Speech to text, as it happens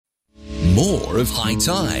more of High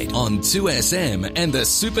Tide on 2SM and the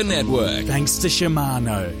Super Network. Thanks to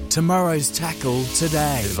Shimano. Tomorrow's tackle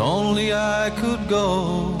today. If only I could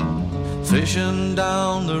go fishing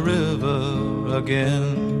down the river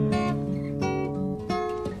again.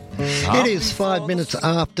 It is 5 minutes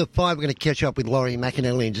after 5. We're going to catch up with Laurie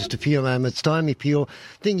McEnally in just a few moments' time. If you're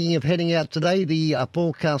thinking of heading out today, the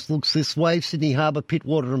forecast looks this way. Sydney Harbour,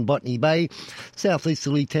 Pittwater and Botany Bay.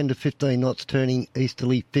 Southeasterly 10 to 15 knots, turning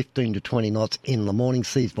easterly 15 to 20 knots in the morning.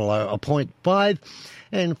 Seas below a 0.5.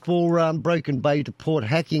 And for Broken Bay to Port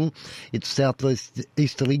Hacking, it's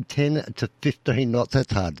southeasterly 10 to 15 knots.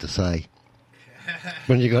 That's hard to say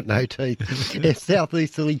when you got no teeth.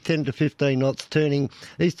 Southeasterly 10 to 15 knots, turning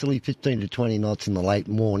easterly 15 to 20 knots in the late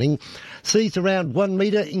morning. Seas around 1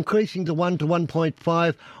 metre, increasing to 1 to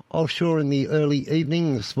 1.5 offshore in the early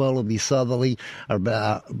evening. The swell will be southerly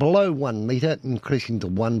about below 1 metre, increasing to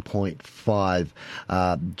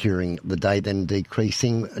 1.5 during the day, then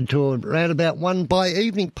decreasing to around about 1 by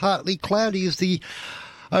evening. Partly cloudy is the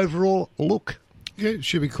overall look. Yeah, it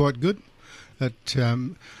should be quite good. At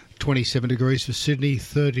 27 degrees for Sydney,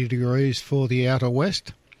 30 degrees for the outer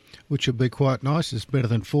west, which would be quite nice. It's better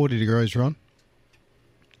than 40 degrees, Ron.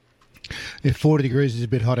 Yeah, 40 degrees is a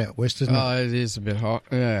bit hot out west, isn't it? Oh, it is a bit hot,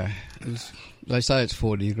 yeah. They say it's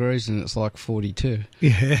 40 degrees and it's like 42.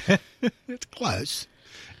 Yeah, it's close.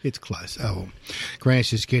 It's close. Oh, well.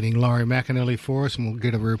 Grant's is getting Laurie McEnally for us, and we'll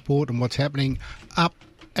get a report on what's happening up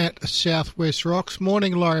at Southwest Rocks.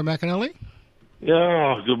 Morning, Laurie McEnally.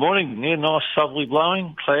 Yeah, good morning. Yeah, nice, southerly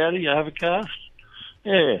blowing, cloudy, overcast.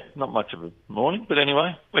 Yeah, not much of a morning, but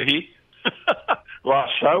anyway, we're here.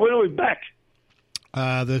 Last show, when are we back?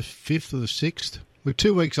 The 5th or the 6th. We're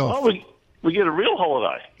 2 weeks off. Oh, we get a real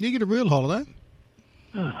holiday. You get a real holiday?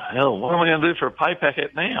 Oh, hell, what am I going to do for a pay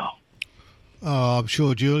packet now? Oh, I'm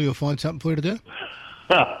sure Julie will find something for you to do.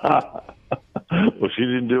 Well, she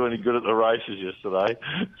didn't do any good at the races yesterday.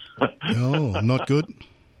 Oh, not good.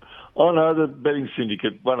 Oh, no, the betting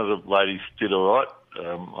syndicate, one of the ladies did all right.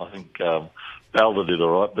 I think Balder did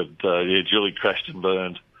all right, but, yeah, Julie crashed and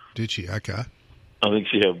burned. Did she? Okay. I think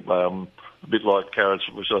she had, a bit like Carrots,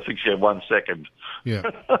 which I think she had 1 second. Yeah.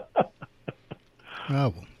 Oh,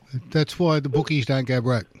 well, that's why the bookies don't go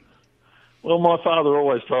broke. Well, my father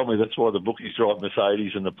always told me that's why the bookies drive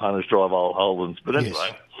Mercedes and the punters drive old Holdens. But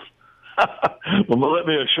anyway, yes. Well, let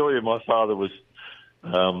me assure you, my father was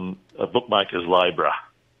a bookmaker's labourer.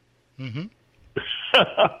 Mm-hmm.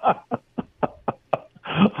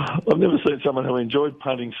 I've never seen someone who enjoyed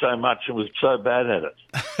punting so much and was so bad at it.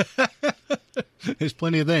 There's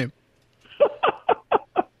plenty of them.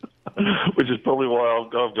 Which is probably why I've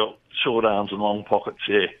got short arms and long pockets,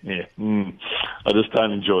 yeah. I just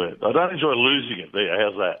don't enjoy it. I don't enjoy losing it there,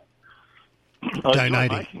 how's that? I enjoy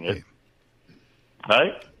making it. Yeah.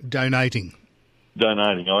 Hey? Donating.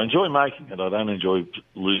 I enjoy making it. I don't enjoy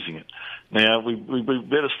losing it. Now, we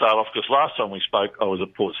better start off, because last time we spoke, I was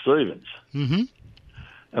at Port Stephens. Mm-hmm.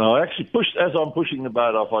 And I actually as I'm pushing the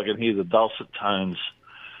boat off, I can hear the dulcet tones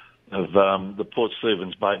of the Port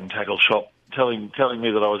Stephens bait and tackle shop telling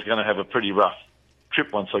me that I was going to have a pretty rough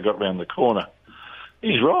trip once I got round the corner.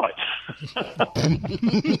 He's right.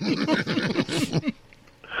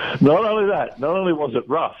 Not only was it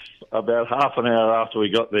rough, about half an hour after we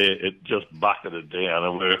got there, it just bucketed down.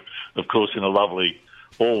 And we're, of course, in a lovely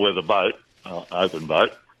all-weather boat, open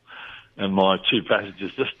boat, and my two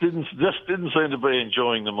passengers just didn't seem to be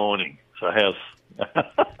enjoying the morning. So how's...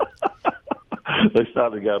 They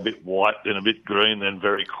started to go a bit white, then a bit green, then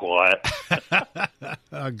very quiet.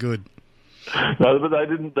 Oh, good. No, but they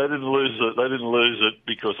didn't lose it. They didn't lose it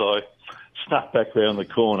because I snuck back round the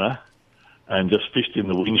corner and just fished in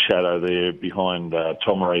the wind shadow there behind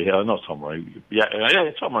Tomaree Headland.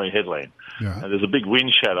 Yeah. And there's a big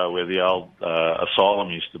wind shadow where the old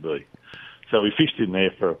asylum used to be. So we fished in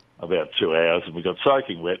there for about 2 hours, and we got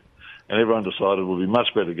soaking wet, and everyone decided it would be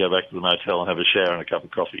much better to go back to the motel and have a shower and a cup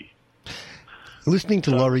of coffee. Listening to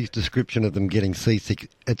Laurie's description of them getting seasick,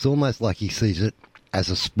 it's almost like he sees it as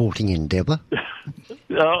a sporting endeavour.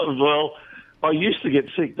 Well, I used to get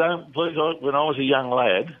sick. When I was a young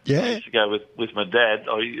lad, yeah. I used to go with my dad.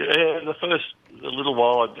 The first little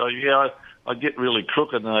while, I'd get really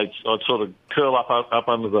crooked, and I'd sort of curl up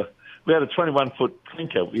under the... We had a 21-foot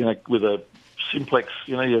clinker, with a simplex.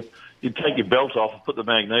 You'd take your belt off and put the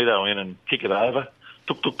magneto in and kick it over.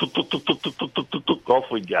 Tuk, tuk, tuk, tuk, tuk, tuk, tuk, tuk, tuk, tuk, off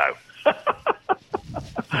we'd go.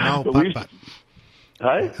 An old putt-putt.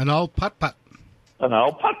 Hey? An old putt-putt. An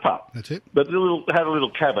old putt-putt. That's it. But had a little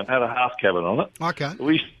cabin, had a half cabin on it. Okay.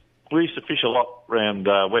 We used to fish a lot around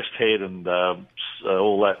West Head and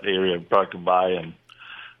all that area, Broken Bay,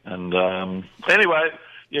 and anyway,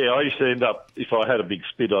 I used to end up, if I had a big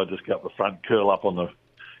spit, I'd just go up the front, curl up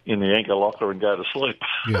in the anchor locker and go to sleep.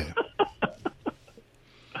 Yeah.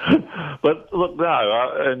 But look,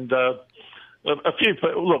 no, a few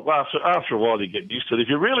people, look, after a while you get used to it. If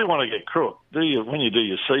you really want to get crook, when you do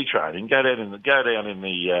your sea training, go down in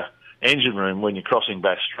the engine room when you're crossing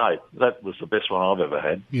Bass Strait. That was the best one I've ever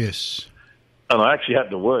had. Yes. And I actually had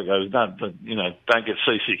to work. I was don't get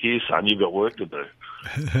seasick here, son. You've got work to do.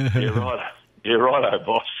 You're right,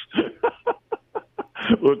 boss.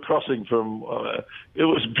 We're crossing from. It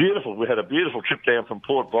was beautiful. We had a beautiful trip down from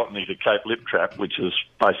Port Botany to Cape Lip Trap, which is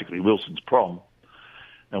basically Wilson's Prom.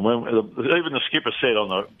 And when even the skipper said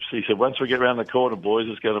he said, once we get around the corner, boys,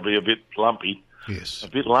 it's going to be a bit lumpy. Yes. A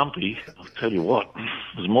bit lumpy. I'll tell you what,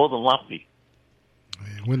 it was more than lumpy.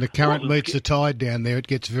 When the current meets the tide down there, it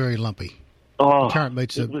gets very lumpy. Oh, the current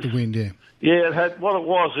meets the wind, yeah. Yeah, it had what it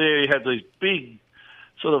was there. You had these big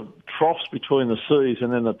sort of troughs between the seas,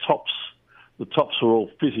 and then the tops were all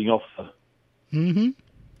fizzing off the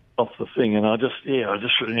thing. And I just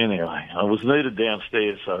anyway, I was needed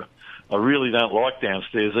downstairs, so I really don't like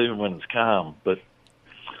downstairs, even when it's calm. But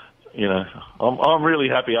I'm really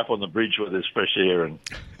happy up on the bridge where there's fresh air and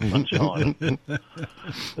sunshine.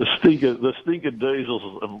 the stinker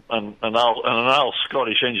diesels and an old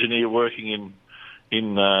Scottish engineer working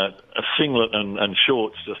in a singlet and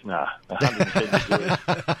shorts, just 110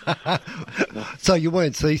 degrees. So you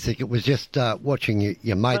weren't seasick; it was just watching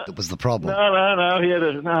your mate that was the problem. No. He had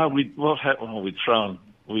what happened? Well, we'd thrown.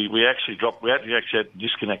 We actually dropped. We actually had to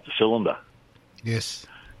disconnect the cylinder. Yes.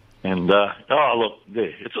 And look,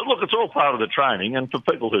 there. It's all part of the training. And for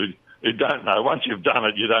people who don't know, once you've done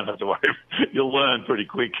it, you don't have to worry. You'll learn pretty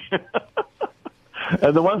quick.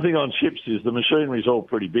 And the one thing on ships is the machinery's all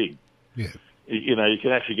pretty big. Yeah. You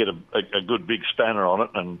can actually get a good big spanner on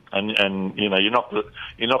it, and you knock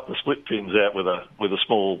the split pins out with a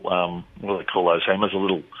small what do they call those hammers? The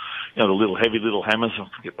little heavy little hammers. I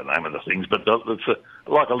forget the name of the things, but it's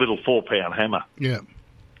like a little 4-pound hammer. Yeah.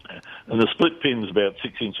 And the split pin's about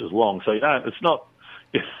 6 inches long, so it's not.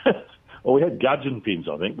 Well, we had gudgeon pins,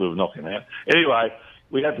 I think we were knocking out. Anyway,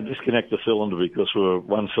 we had to disconnect the cylinder because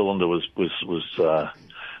one cylinder was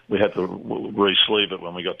we had to re-sleeve it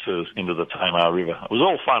when we got into the Tamar River. It was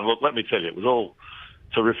all fun. Look, let me tell you, it was all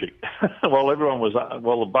terrific. While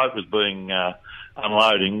the boat was being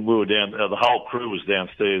unloading, we were down. The whole crew was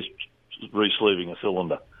downstairs re-sleeving a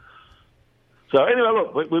cylinder. So anyway,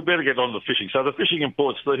 look, we better get on to fishing. So the fishing in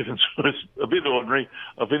Port Stephens was a bit ordinary.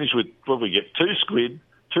 I finished with, what we get, 2 squid,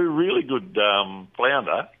 2 really good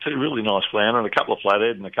flounder, 2 really nice flounder, and a couple of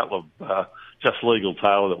flathead and a couple of just legal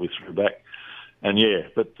tailor that we threw back. And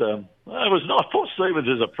but it was nice. Port Stephens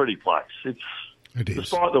is a pretty place. It is.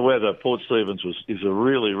 Despite the weather, Port Stephens is a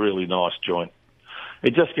really, really nice joint.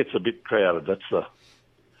 It just gets a bit crowded.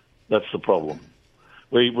 That's the problem.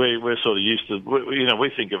 We're sort of used to. We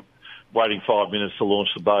think of waiting 5 minutes to launch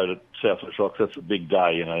the boat at South West Rocks. That's a big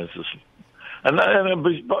day, It's just, and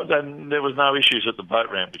there was no issues at the boat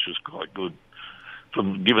ramp, which was quite good.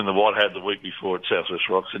 Given the what had the week before at South West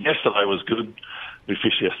Rocks, and yesterday was good. We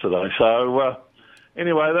fished yesterday, so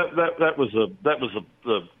anyway, that was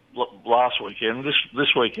the last weekend.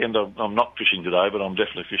 This weekend I'm not fishing today, but I'm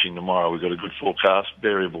definitely fishing tomorrow. We've got a good forecast,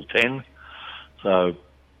 variable 10, so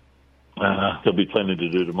there'll be plenty to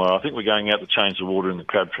do tomorrow. I think we're going out to change the water in the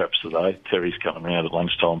crab traps today. Terry's coming around at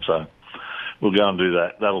lunchtime, so we'll go and do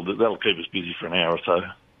that. That'll keep us busy for an hour or so.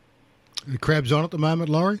 The crab's on at the moment,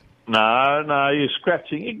 Laurie? No, you're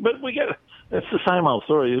scratching. But it's the same old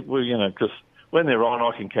story. Because when they're on,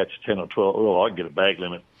 I can catch 10 or 12. Well, I can get a bag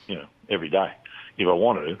limit, every day if I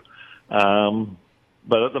want to.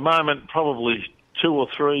 But at the moment, probably 2 or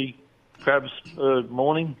 3 crabs per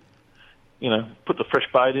morning. Put the fresh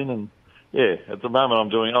bait in, and at the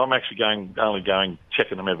moment I'm actually only going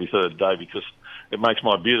checking them every 3rd day because it makes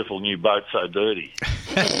my beautiful new boat so dirty.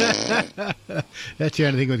 That's the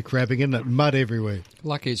only thing with crabbing, isn't it? Mud everywhere.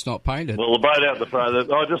 Lucky it's not painted. Well, the boat out the front,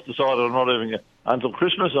 I just decided I'm not even until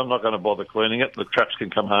Christmas. I'm not going to bother cleaning it. The traps can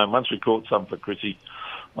come home once we caught some for Chrissy.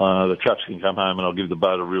 The traps can come home, and I'll give the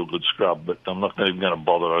boat a real good scrub. But I'm not even going to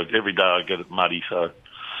bother. Every day I get it muddy, so.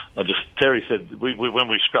 Terry said, when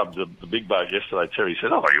we scrubbed the big boat yesterday, Terry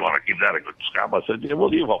said, "Oh, you want to give that a good scrub?" I said, "Yeah,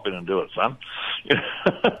 well, you hop in and do it, son."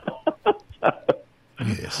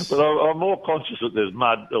 Yes. But I'm more conscious that there's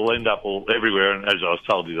mud. It'll end up all everywhere, and as I was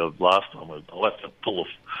told you the last time, I'll have to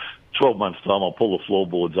 12 months' time, I'll pull the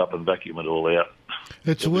floorboards up and vacuum it all out.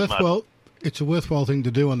 It's a worthwhile thing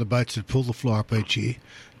to do on the boats that pull the floor up each year.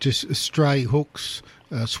 Just stray hooks,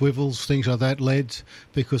 swivels, things like that, leads,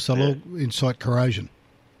 because they'll all incite corrosion.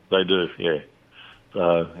 They do, yeah.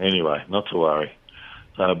 So anyway, not to worry.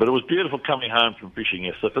 But it was beautiful coming home from fishing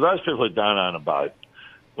yesterday. For those people who don't own a boat,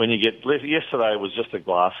 when you get left, yesterday it was just a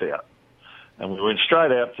glass out, and we went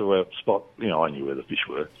straight out to a spot. I knew where the fish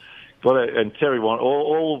were. And Terry wanted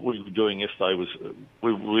all we were doing yesterday was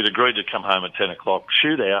we'd agreed to come home at 10 o'clock,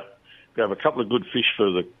 shoot out, grab a couple of good fish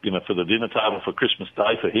for the dinner table for Christmas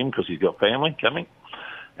Day for him because he's got family coming,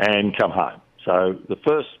 and come home. So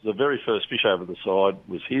the very first fish over the side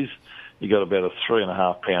was his. He got about a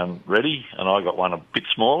 3.5 pound ready, and I got one a bit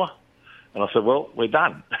smaller. And I said, "Well, we're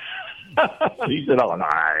done." He said, "Oh no,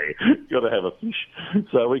 got to have a fish."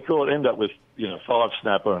 So we end up with 5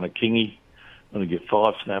 snapper and a kingy. I'm going to get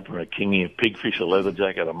 5 snapper and a kingy, a pigfish, a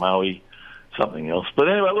leatherjack, a moe, something else. But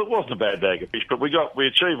anyway, look, it wasn't a bad bag of fish. But we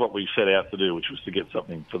achieved what we set out to do, which was to get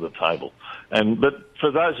something for the table. But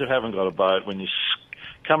for those who haven't got a boat, when you're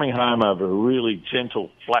coming home over a really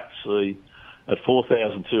gentle, flat sea at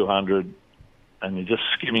 4,200, and you're just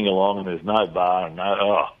skimming along, and there's no bar and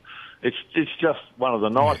it's just one of the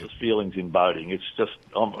nicest feelings in boating. It's just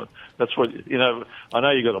that's what I know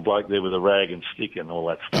you got a bloke there with a rag and stick and all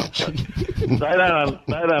that stuff. But they don't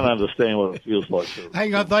understand what it feels like.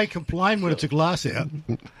 Hang on, they complain when it's a glass out.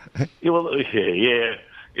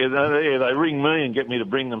 They ring me and get me to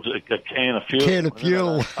bring them a can of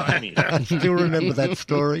fuel. I still remember that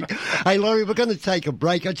story. Hey, Laurie, we're going to take a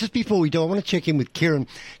break. Just before we do, I want to check in with Kieran.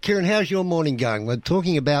 Kieran, how's your morning going? We're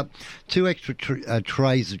talking about 2 extra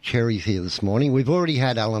trays of cherries here this morning. We've already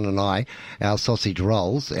had Alan and I, our sausage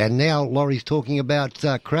rolls, and now Laurie's talking about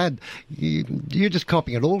crab. You're just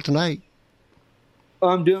copying it all tonight.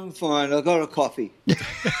 I'm doing fine. I got a coffee.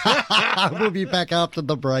 We'll be back after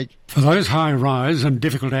the break. For those high-rise and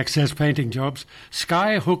difficult-access painting jobs,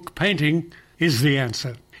 Skyhook Painting is the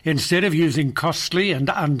answer. Instead of using costly and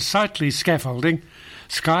unsightly scaffolding,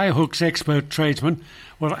 Skyhook's expert tradesmen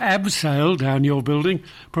will abseil down your building,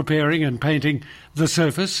 preparing and painting the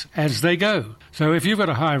surface as they go. So if you've got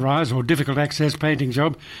a high-rise or difficult-access painting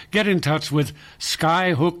job, get in touch with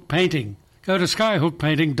Skyhook Painting. Go to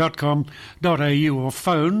skyhookpainting.com.au or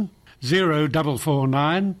phone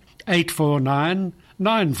 0449 849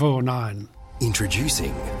 949.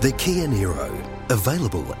 Introducing the Kia Niro.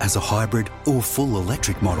 Available as a hybrid or full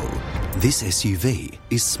electric model, this SUV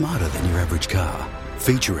is smarter than your average car.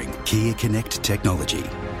 Featuring Kia Connect technology.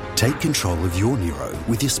 Take control of your Niro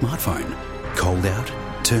with your smartphone. Cold out?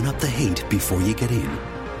 Turn up the heat before you get in.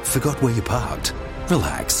 Forgot where you parked?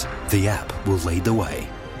 Relax. The app will lead the way.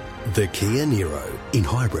 The Kia Niro in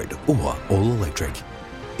hybrid or all electric.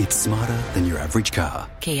 It's smarter than your average car.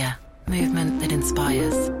 Kia, movement that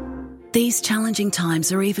inspires. These challenging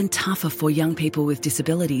times are even tougher for young people with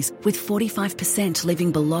disabilities, with 45%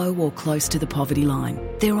 living below or close to the poverty line.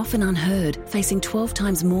 They're often unheard, facing 12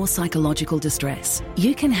 times more psychological distress.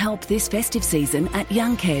 You can help this festive season at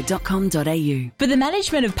youngcare.com.au. For the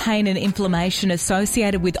management of pain and inflammation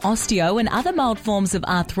associated with osteo and other mild forms of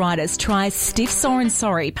arthritis, try Stiff Sore and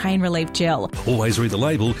Sorry Pain Relief Gel. Always read the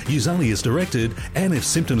label, use only as directed, and if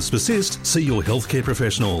symptoms persist, see your healthcare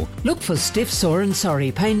professional. Look for Stiff Sore and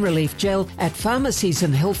Sorry Pain Relief Gel at pharmacies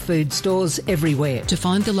and health food stores everywhere. To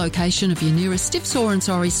find the location of your nearest Stiff Sore and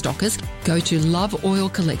Sorry stockist, go to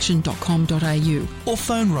loveoilcollection.com.au or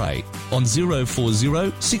phone Ray on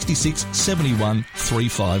 040 66 71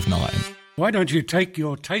 359. Why don't you take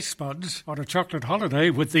your taste buds on a chocolate holiday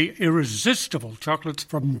with the irresistible chocolates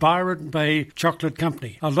from Byron Bay Chocolate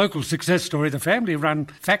Company? A local success story, the family-run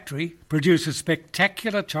factory produces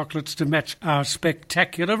spectacular chocolates to match our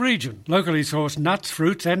spectacular region. Locally sourced nuts,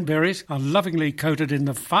 fruits and berries are lovingly coated in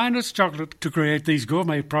the finest chocolate to create these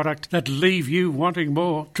gourmet products that leave you wanting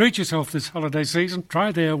more. Treat yourself this holiday season.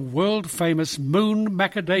 Try their world-famous Moon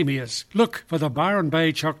Macadamias. Look for the Byron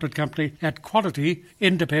Bay Chocolate Company at quality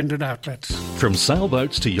independent outlets. From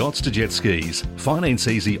sailboats to yachts to jet skis, Finance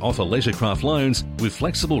Easy offer leisurecraft loans with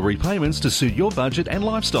flexible repayments to suit your budget and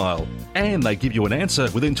lifestyle. And they give you an answer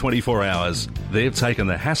within 24 hours. They've taken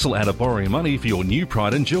the hassle out of borrowing money for your new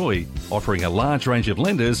pride and joy, offering a large range of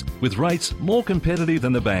lenders with rates more competitive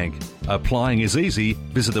than the bank. Applying is easy.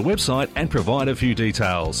 Visit the website and provide a few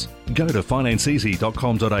details. Go to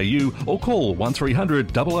financeeasy.com.au or call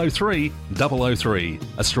 1300 003 003.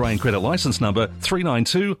 Australian credit licence number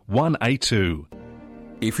 392182.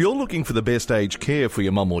 If you're looking for the best aged care for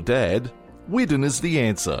your mum or dad, Widden is the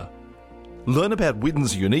answer. Learn about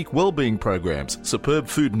Widden's unique wellbeing programs, superb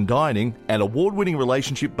food and dining, and award-winning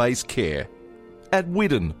relationship-based care at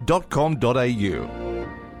widden.com.au.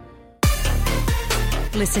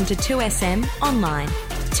 Listen to 2SM online.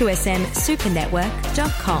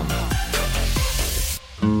 2smsupernetwork.com.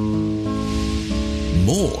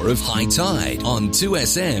 more of High Tide on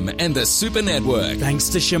 2SM and the Super Network. Thanks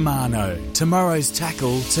to Shimano. Tomorrow's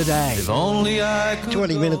tackle today. If only I could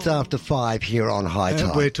 20 minutes after 5 here on High Tide.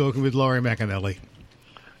 And we're talking with Laurie McEnally.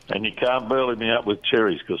 And you can't burly me up with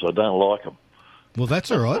cherries because I don't like them. Well,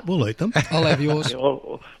 that's all right. We'll eat them. I'll have yours. Yeah,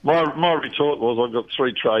 well, my retort was I've got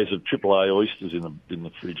 3 trays of AAA oysters in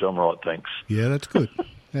the fridge. I'm right, thanks. Yeah, that's good.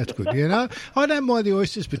 That's good. Yeah, no, I don't mind the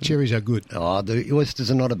oysters, but cherries are good. Oh, the oysters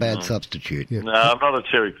are not a bad substitute. Yeah. No, I'm not a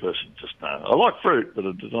cherry person. Just no. I like fruit, but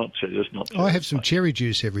it's not cherry. Just not. Cherry. I have some cherry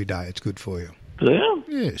juice every day. It's good for you. Yeah.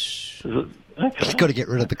 Yes. Is it? Okay. He's got to get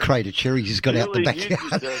rid of the crate of cherries he's got out the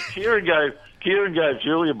backyard. Kieran gave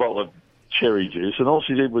Julie a bottle of cherry juice, and all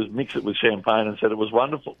she did was mix it with champagne and said it was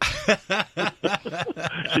wonderful.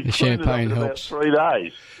 The champagne helps. About 3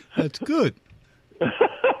 days. That's good.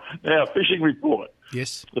 Now, fishing report.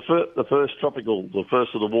 Yes. The first of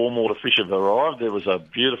the warm water fish have arrived. There was a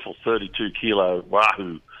beautiful 32-kilo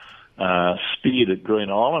wahoo speared at Green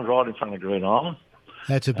Island, right in front of Green Island.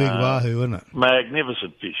 That's a big wahoo, isn't it?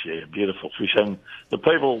 Magnificent fish, yeah, beautiful fish. And the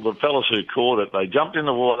fellas who caught it, they jumped in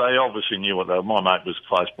the water. They obviously knew what they were. My mate was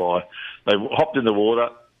close by. They hopped in the water,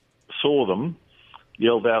 saw them,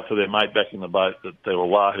 yelled out to their mate back in the boat that there were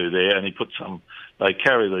wahoo there, and he put some. They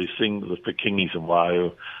carry these things, the Pekingis and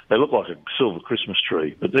wahoo. They look like a silver Christmas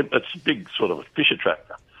tree, but it's a big sort of a fish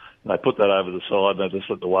attractor. And they put that over the side. They just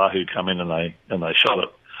let the wahoo come in and they shot it.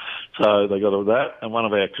 So they got that, and one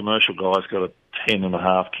of our commercial guys got a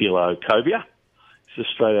 10.5 kilo cobia. It's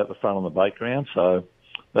just straight out the front on the bait ground. So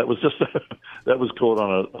that was just that was caught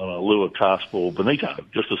on a lure cast for bonito,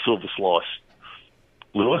 just a silver slice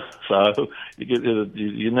lure. So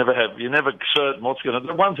you're never certain what's going to.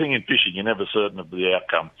 The one thing in fishing, you're never certain of the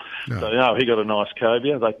outcome. No. So he got a nice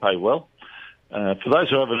cobia. They pay well. For those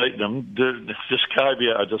who haven't eaten them, just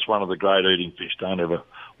cobia are just one of the great eating fish. Don't ever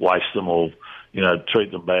waste them or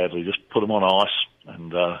treat them badly. Just put them on ice,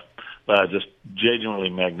 and they are just genuinely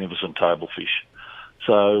magnificent table fish.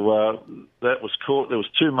 So that was caught. There was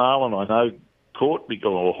 2 marlin I know caught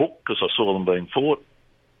or hooked because I saw them being fought.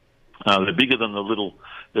 They're bigger than the little.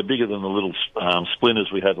 They're bigger than the little splinters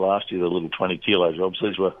we had last year. The little 20-kilo jobs.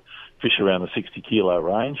 These were fish around the 60-kilo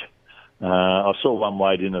range. I saw one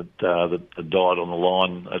weighed in that died on the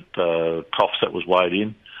line at Coffs that was weighed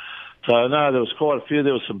in. So, no, there was quite a few.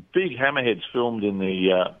 There were some big hammerheads filmed in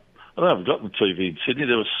the... I don't know if I've got the TV in Sydney.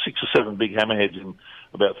 There was 6 or 7 big hammerheads in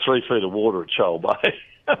about 3 feet of water at Shoal Bay.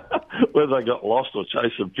 Whether they got lost or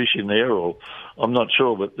chased some fish in there, or I'm not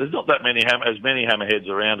sure. But there's not that many as many hammerheads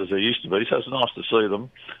around as there used to be, so it's nice to see them.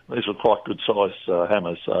 These were quite good-sized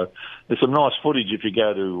hammers. So there's some nice footage if you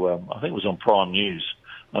go to... I think it was on Prime News.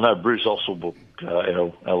 I know Bruce Osselbrook,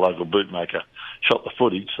 our local bootmaker, shot the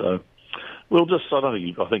footage. So we'll just. I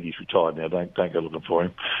think he's retired now. Don't go looking for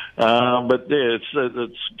him. But yeah,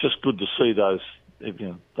 it's just good to see those.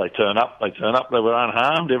 They turn up. They were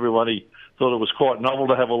unharmed. Everybody thought it was quite novel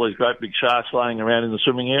to have all these great big sharks laying around in the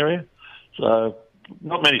swimming area. So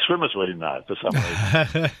not many swimmers were in there for some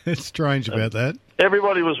reason. It's strange about that.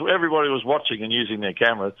 Everybody was watching and using their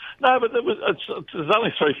cameras. No, but there's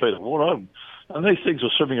only 3 feet of water. And these things were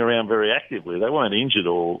swimming around very actively. They weren't injured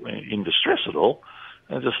or in distress at all.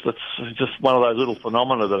 It's just one of those little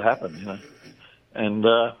phenomena that happen, And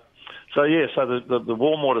so the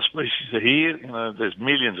warm water species are here. There's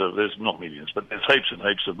not millions, but there's heaps and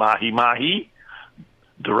heaps of mahi,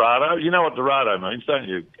 dorado. You know what dorado means, don't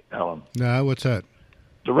you, Alan? No, what's that?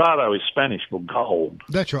 Dorado is Spanish for gold.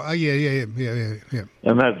 That's right. Oh, yeah. And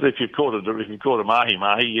if you caught a mahi,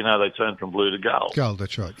 they turn from blue to gold. Gold.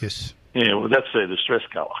 That's right. Yes. Yeah, well, that's their distress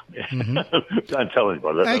colour. Mm-hmm. Don't tell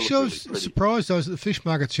anybody. Actually, I was surprised. I was at the fish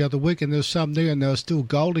markets the other week, and there was some there, and they were still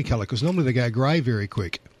goldy colour, because normally they go grey very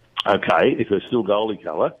quick. Okay, if they're still goldy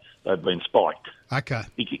colour, they've been spiked. Okay.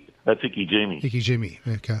 That's ikijimi. Ikijimi,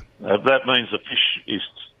 okay. That means the fish is,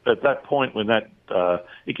 at that point when that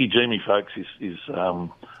ikijimi, folks, is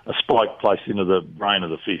a spike placed into the brain of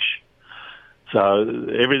the fish. So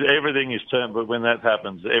everything is turned, but when that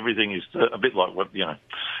happens, everything is a bit like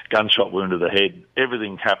gunshot wound to the head.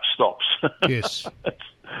 Everything stops. Yes.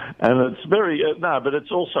 And it's very, but it's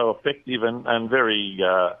also effective and very,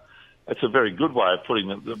 it's a very good way of putting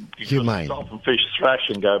them. Humane. Dolphin fish thrash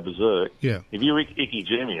and go berserk. Yeah. If you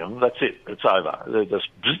ikijimi them, that's it. It's over. They just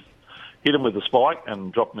hit them with the spike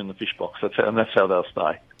and drop them in the fish box. That's how they'll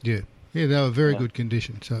stay. Yeah. Yeah, they were very good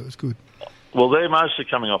condition, so it was good. Well, they're mostly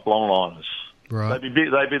coming off longliners. Right. They'd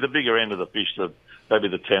be the bigger end of the fish. They'd be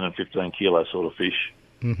the 10 and 15 kilo sort of fish.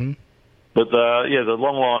 Mm-hmm. But the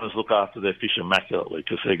longliners look after their fish immaculately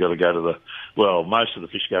because they've got to go to most of the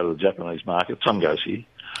fish go to the Japanese market. Some goes here.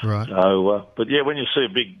 Right. So, but yeah, when you see a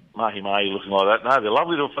big mahi-mahi looking like that, no, they're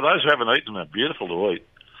lovely. For those who haven't eaten them, they're beautiful to eat.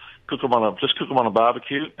 Cook them on a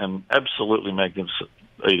barbecue, and absolutely magnificent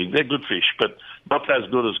eating. They're good fish, but not as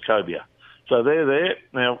good as cobia. So they're there.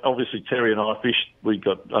 Now, obviously, Terry and I fished. We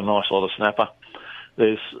got a nice lot of snapper.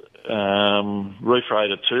 There's Reef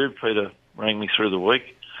Raider too. Peter rang me through the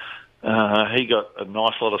week. He got a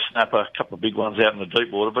nice lot of snapper, a couple of big ones out in the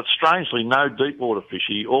deep water, but strangely, no deep water fish.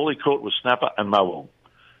 All he caught was snapper and mowong.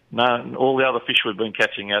 No, all the other fish we've been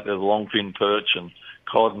catching out there, the longfin perch and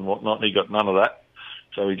cod and whatnot, and he got none of that.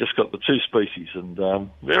 So he just got the two species, and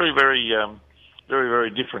very, very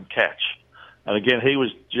different catch. And again, he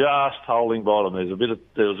was just holding bottom. There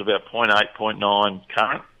was about 0.8, 0.9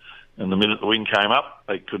 current, and the minute the wind came up,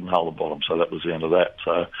 they couldn't hold the bottom. So that was the end of that.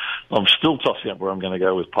 So I'm still tossing up where I'm going to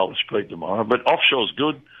go with Polish Pete tomorrow. But offshore's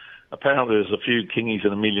good. Apparently, there's a few kingies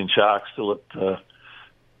and a million sharks still at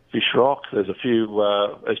Fish Rock. There's a few.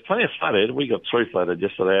 There's plenty of flathead. We got 3 flathead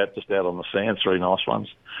yesterday, just out on the sand, 3 nice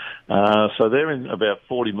ones. So they're in about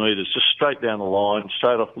 40 metres, just straight down the line,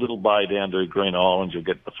 straight off Little Bay down to Green Island. You'll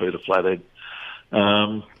get the feeder flathead.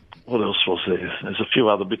 What else was there? There's a few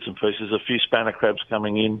other bits and pieces. A few spanner crabs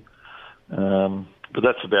coming in, but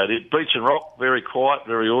that's about it. Beach and rock, very quiet,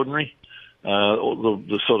 very ordinary.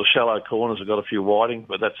 The sort of shallow corners have got a few whiting,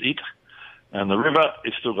 but that's it. And the river,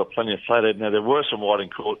 it's still got plenty of flathead. Now, there were some whiting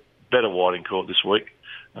caught, better whiting caught this week,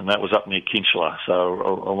 and that was up near Kinchler, so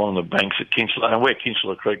along the banks at Kinchler, and where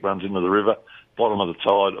Kinchler Creek runs into the river, bottom of the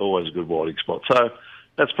tide, always a good whiting spot. So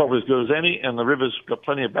that's probably as good as any, and the river's got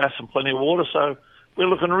plenty of bass and plenty of water, so we're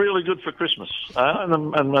looking really good for Christmas.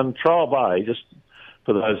 And Trial Bay, just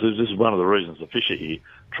for those, this is one of the reasons the fish are here,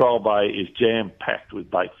 Trial Bay is jam-packed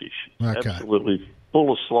with bait fish. Okay. Absolutely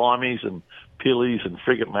full of slimies and pillies and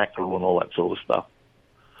frigate mackerel and all that sort of stuff.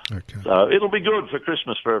 Okay. So it'll be good for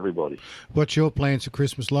Christmas for everybody. What's your plans for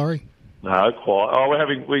Christmas, Laurie? No, quite. Oh, we're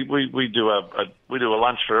having we do a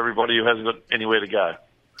lunch for everybody who hasn't got anywhere to go.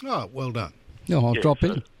 Oh, well done. No, I'll drop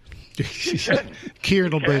in.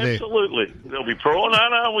 Kieran will be there. Absolutely. There'll be prawn.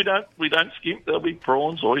 No, we don't skimp. There'll be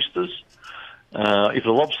prawns, oysters. If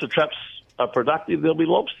the lobster traps are productive, there'll be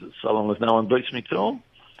lobsters, so long as no one beats me to them.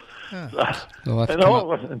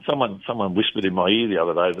 And someone whispered in my ear the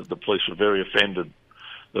other day that the police were very offended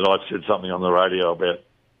that I'd said something on the radio about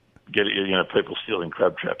people stealing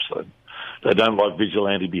crab traps. They don't like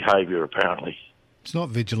vigilante behaviour, apparently. It's not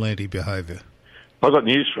vigilante behaviour. I've got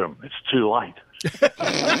news for them. It's too late.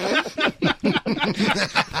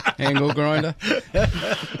 Angle grinder?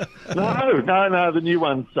 No. The new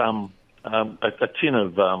one's a tin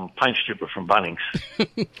of paint stripper from Bunnings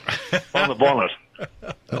on the bonnet.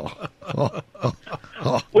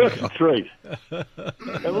 Works a treat.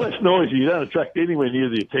 And less noisy. You don't attract anywhere near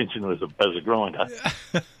the attention as a grinder.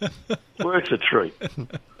 Works a treat.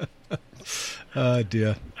 Oh,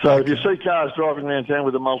 dear. So if you see cars driving around town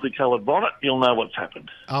with a multicoloured bonnet, you'll know what's happened.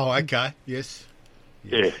 Oh, okay. Yes.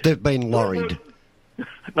 Yeah. They've been lorried.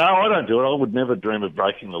 No, I don't do it. I would never dream of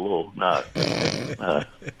breaking the law. No.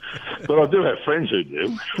 But I do have friends who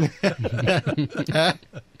do.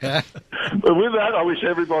 But with that, I wish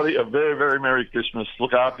everybody a very, very Merry Christmas.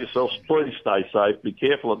 Look after yourselves. Please stay safe. Be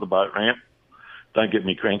careful at the boat ramp. Don't get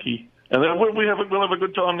me cranky. And then we'll have a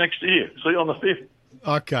good time next year. See you on the 5th.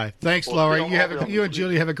 Okay. Thanks, Laurie. You and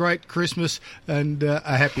Julie have a great Christmas and a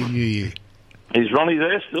Happy New Year. Is Ronnie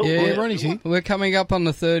there still? Yeah, Ronnie's here. We're coming up on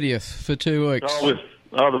the 30th for 2 weeks.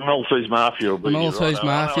 The Maltese Mafia will be The Maltese right.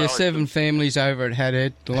 Mafia, 7 families over at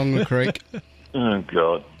Hathead along the creek. Oh,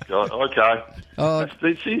 God. Okay. I'll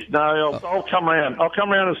come round. I'll come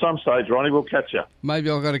round at some stage, Ronnie. We'll catch you. Maybe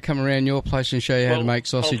I've got to come around your place and show you how to make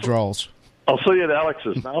sausage rolls. I'll see you at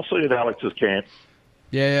Alex's. I'll see you at Alex's camp.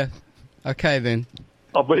 Yeah. Okay, then.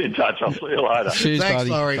 I'll be in touch. I'll see you later. Cheers, Thanks, buddy.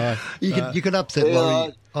 Laurie. Bye. You could upset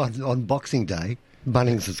Laurie on Boxing Day.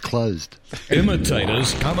 Bunnings is closed.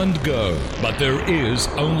 Imitators come and go, but there is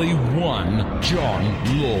only one John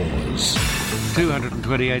Laws.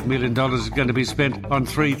 $228 million is going to be spent on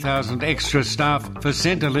 3,000 extra staff for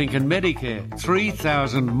Centrelink and Medicare.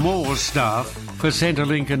 3,000 more staff for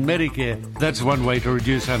Centrelink and Medicare. That's one way to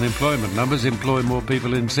reduce unemployment numbers, employ more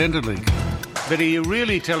people in Centrelink. But are you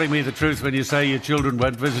really telling me the truth when you say your children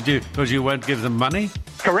won't visit you because you won't give them money?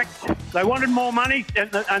 Correct. They wanted more money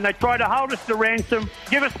and they tried to hold us to ransom.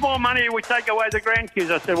 Give us more money or we take away the grandkids.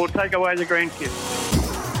 I said, we'll take away the grandkids.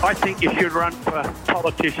 I think you should run for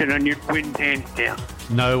politician and you'd win hands down.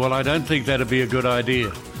 No, well, I don't think that'd be a good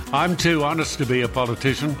idea. I'm too honest to be a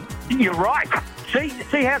politician. You're right. See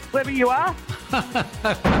how clever you are?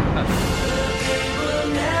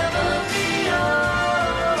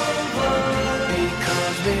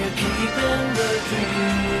 they're keeping the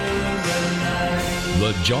dream alive.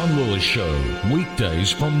 The John Lewis Show,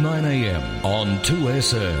 weekdays from 9 a.m. on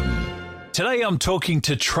 2SM. Today I'm talking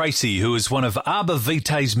to Tracy, who is one of Arbor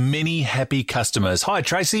Vitae's many happy customers. Hi,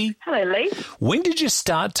 Tracy. Hello, Lee. When did you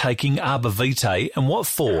start taking Arbor Vitae and what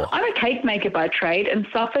for? I'm a cake maker by trade and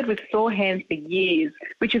suffered with sore hands for years,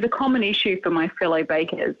 which is a common issue for my fellow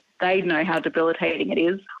bakers. They know how debilitating it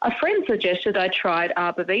is. A friend suggested I tried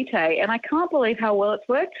Arbor Vitae, and I can't believe how well it's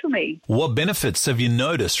worked for me. What benefits have you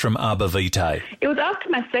noticed from Arbor Vitae? It was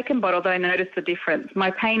after my second bottle that I noticed the difference.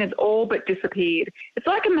 My pain has all but disappeared. It's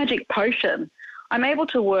like a magic potion. I'm able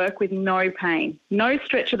to work with no pain. No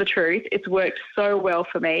stretch of the truth. It's worked so well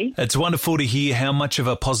for me. It's wonderful to hear how much of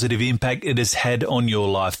a positive impact it has had on your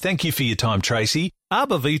life. Thank you for your time, Tracy.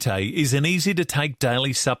 Arbor Vitae is an easy-to-take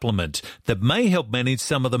daily supplement that may help manage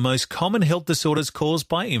some of the most common health disorders caused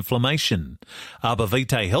by inflammation. Arbor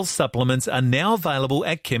Vitae health supplements are now available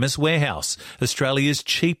at Chemist Warehouse, Australia's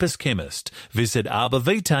cheapest chemist. Visit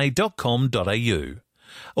arborvitae.com.au.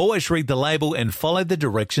 Always read the label and follow the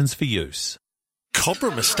directions for use.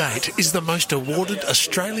 Cobram Estate is the most awarded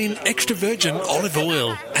Australian extra virgin olive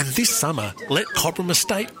oil. And this summer, let Cobram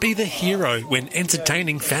Estate be the hero when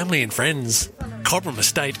entertaining family and friends. Cobram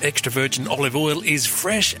Estate extra virgin olive oil is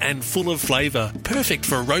fresh and full of flavour, perfect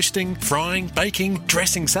for roasting, frying, baking,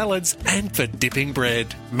 dressing salads and for dipping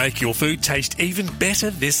bread. Make your food taste even better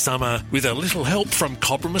this summer with a little help from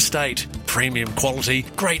Cobram Estate. Premium quality,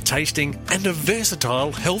 great tasting and a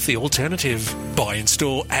versatile, healthy alternative. Buy in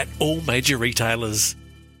store at all major retailers.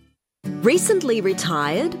 Recently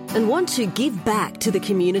retired and want to give back to the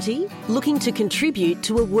community? Looking to contribute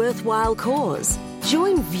to a worthwhile cause?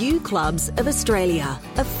 Join View Clubs of Australia,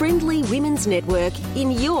 a friendly women's network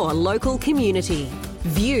in your local community.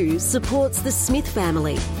 View supports the Smith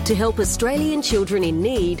family to help Australian children in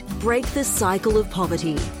need break the cycle of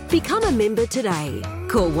poverty. Become a member today.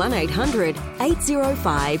 Call 1800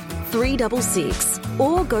 805 366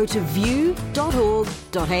 or go to view.org.au.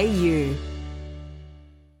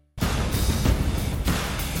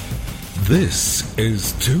 This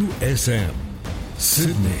is 2SM,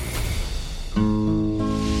 Sydney.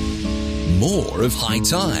 More of High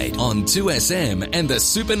Tide on 2SM and the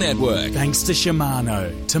Super Network. Thanks to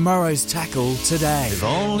Shimano. Tomorrow's tackle today.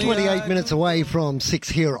 28 minutes away from 6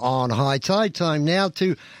 here on High Tide. Time now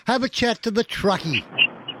to have a chat to the truckie.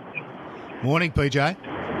 Morning, PJ.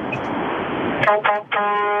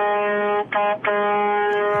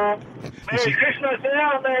 Merry Christmas,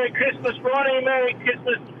 Al. Merry Christmas, Ronnie. Merry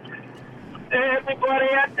Christmas, everybody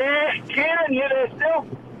out there. Kieran, you there still?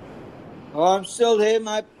 Oh, I'm still here,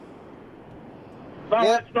 mate. No,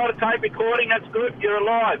 That's not a tape recording. That's good. You're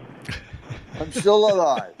alive. I'm still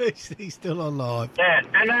alive. He's still alive. Yeah,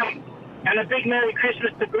 and a big Merry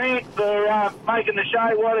Christmas to Grant for making the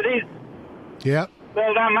show what it is. Yep.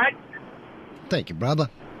 Well done, mate. Thank you, brother.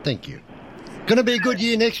 Thank you. Going to be a good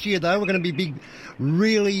year next year, though. We're going to be big,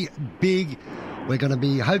 really big. We're going to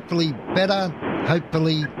be hopefully better,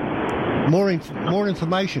 hopefully more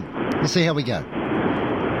information. We'll see how we go.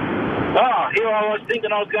 Oh, here I was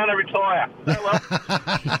thinking I was going to retire. Oh,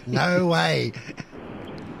 well. No way.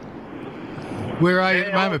 Where are you at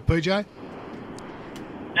the moment, PJ?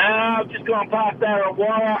 I've just gone past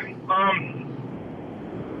Arrawara.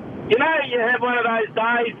 You know, you have one of those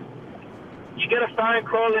days, you get a phone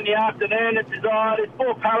call in the afternoon, it says, oh, there's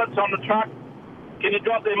 4 pallets on the truck. Can you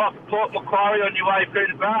drop them off at Port Macquarie on your way through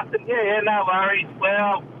to Grafton? Yeah, no worries.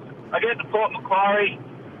 Well, I get to Port Macquarie,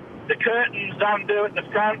 the curtains undo at the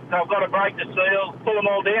front, so I've got to break the seal, pull them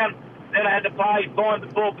all down. Then I had to find the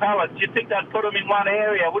 4 pallets. You'd think they'd put them in one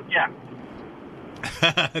area, wouldn't you?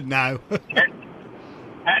 No.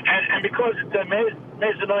 and because it's a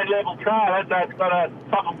mezzanine level trailer, so it's got a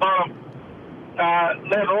top and bottom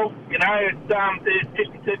level, you know, there's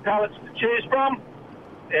 52 pallets to choose from.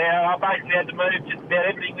 I basically had to move just about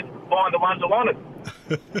everything and find the ones I wanted.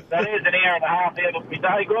 So there's an hour and a half out of my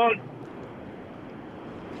day gone.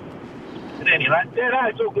 But anyway, yeah, no,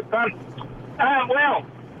 it's all good fun. Well,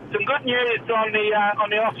 some good news on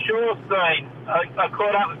the offshore scene. I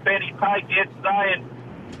caught up with Benny Pake yesterday,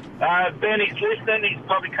 and Benny's listening. He's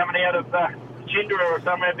probably coming out of Chindra or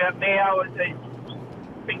somewhere about now. He's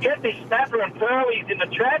been getting these snapper and pearlies in the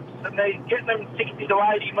traps, and they're getting them 60 to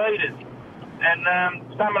 80 metres. And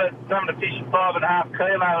some of the fish are 5.5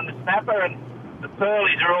 kilo in the snapper, and the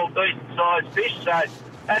pearlies are all decent-sized fish. So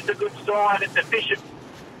that's a good sign that the fish have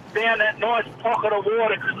found that nice pocket of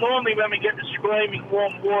water. Because normally when we get the screaming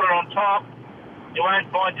warm water on top, you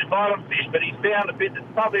won't find your bottom fish. But he's found a bit that's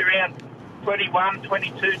probably around 21,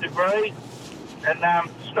 22 degrees. and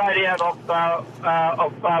straight out of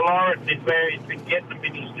Lauren is where he's been getting them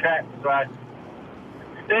in his traps. So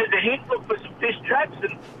there's a hint, look for some fish traps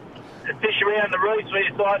and fish around the reefs where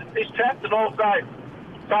you sight the fish traps, and also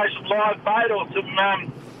throw some live bait or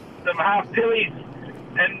some half pillies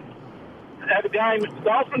and have a game with the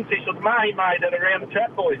dolphin fish or the mahi made that around the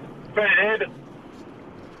trap boys. Put it there, but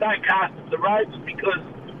don't cast at the ropes because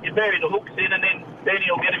you bury the hooks in and then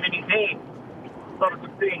he'll get them in his hand. It's not a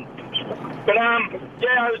good thing. But,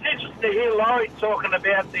 yeah, I was interested to hear Laurie talking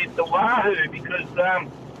about the wahoo because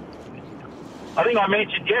I think I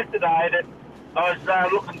mentioned yesterday that I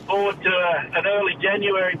was looking forward to an early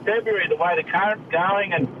January, February, the way the current's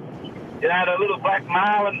going, and, you know, the little black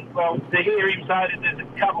marlin, well, to hear him say that there's a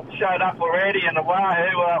couple showed up already and the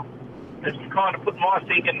wahoo, well, it's kind of put my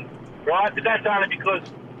thinking right, but that's only because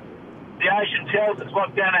the ocean tells us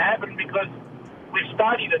what's going to happen because we've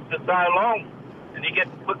studied it for so long, and you get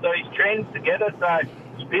to put these trends together, so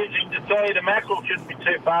it's interesting to see. The mackerel shouldn't be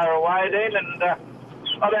too far away then, and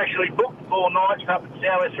I've actually booked 4 nights up at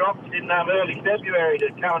South Rocks in early February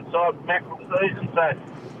to coincide with mackerel season, so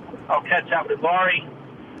I'll catch up with Laurie.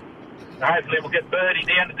 Hopefully we'll get Birdie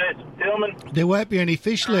down to do some filming. There won't be any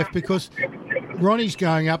fish left because Ronnie's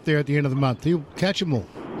going up there at the end of the month. He'll catch them all.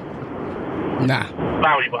 Nah.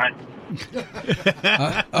 No, he won't.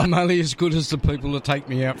 I'm only as good as the people that take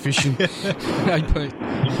me out fishing. Hey, Pete.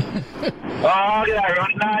 Oh, g'day,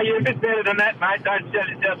 Ronnie. No, you're a bit better than that, mate. Don't sell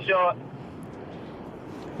yourself short.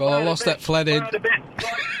 Well, I lost that flathead.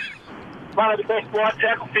 One of the best white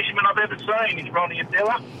tackle fishermen I've ever seen is Ronnie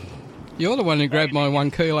Adela. You're the one who grabbed my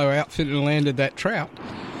 1 kilo outfit and landed that trout.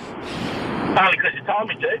 Only because you told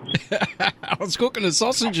me to. I was cooking the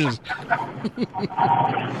sausages.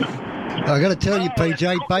 I got to tell you,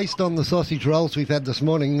 PJ, based on the sausage rolls we've had this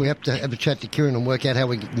morning, we have to have a chat to Kieran and work out how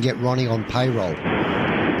we can get Ronnie on payroll. Well,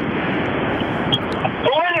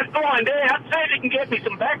 when you find out, see if you can get me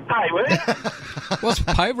some back pay, will you? What's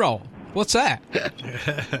payroll? What's that? It's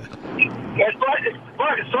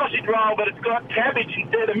like a sausage roll, but it's got cabbage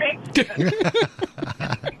instead of meat.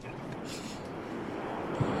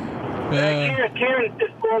 Kieran's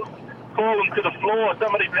just fallen to the floor.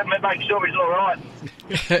 Somebody make sure he's all right.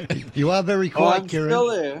 You are very quiet, I'm Kieran. still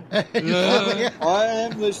there. I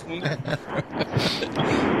am listening.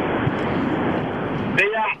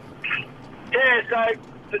 So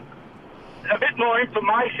a bit more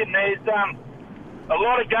information. There's a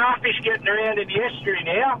lot of garfish getting around in the estuary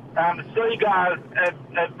now. The seagulls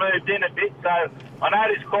have moved in a bit, so I know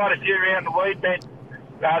there's quite a few around the weed bed,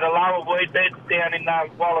 the lower weed beds down in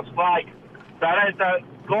Wallace Lake. So those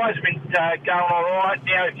guys have been going all right.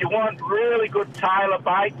 Now, if you want really good tailor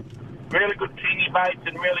bait, really good kingy baits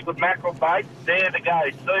and really good mackerel baits, there they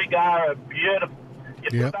go. Seagull are beautiful.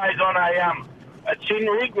 You put those on a chin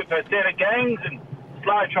rig with a set of gangs and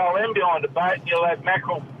slow troll them behind the boat, and you'll have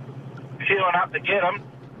mackerel queuing up to get them.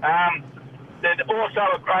 They're also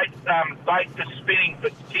a great bait for spinning for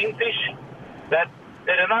kingfish. They're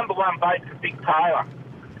the number one bait for big tailor.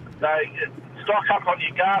 So stock up on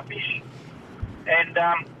your garfish. And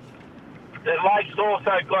the lake's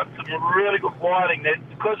also got some really good whiting.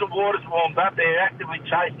 Because the water's warmed up, they're actively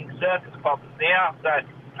chasing surface poppers now. So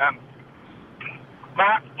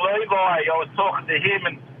Mark Levi, I was talking to him,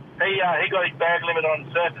 and he got his bag limit on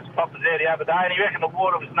surface poppers there the other day, and he reckoned the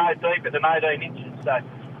water was no deeper than 18 inches. So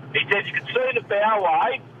he said you could see the bow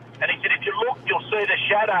wave, and he said if you look, you'll see the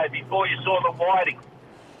shadow before you saw the whiting.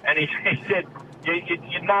 And he said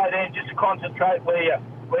you know then just concentrate where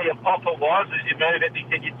your popper was as you move it. He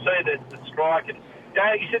said you'd see the strike. And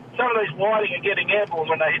he said some of these whiting are getting airborne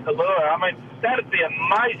when they hit the lure. I mean, that'd be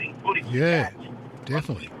amazing footage. Yeah,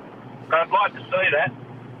 definitely. I'd like to see that.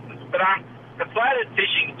 But the flathead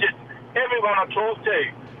fishing, just everyone I talk to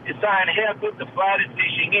is saying how good the flathead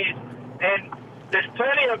fishing is. And there's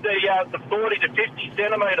plenty of the 40 to 50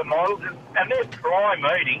 centimetre models, and they're prime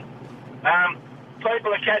eating.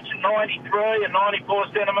 People are catching 93 and 94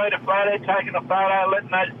 centimetre flathead, taking a photo,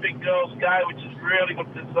 letting those big girls go, which is really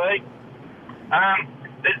good to see.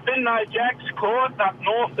 There's been no jacks caught up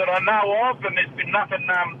north that I know of, and there's been nothing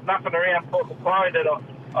around Port Macquarie that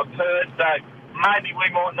I've heard. So maybe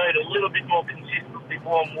we might need a little bit more consistently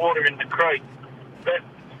warm water in the creek. But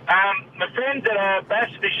my friends at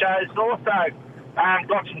Bass Fishers also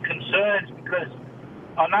got some concerns because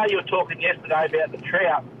I know you were talking yesterday about the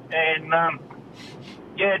trout, and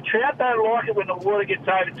trout don't like it when the water gets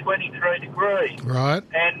over 23 degrees. Right.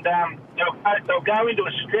 And they'll go into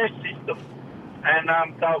a stress system, and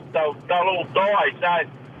they'll all die. So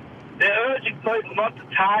they're urging people not to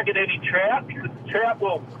target any trout because the trout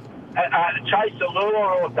will chase a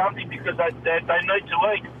lure or something because they need to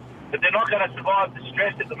eat. but they're not going to survive the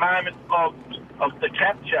stress at the moment of the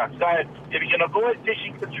capture. So if you can avoid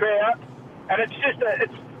fishing for trout, and it's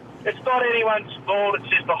not anyone's fault. It's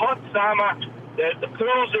just a hot summer. The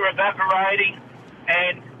pools are evaporating,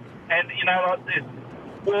 and the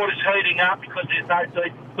water's heating up because there's no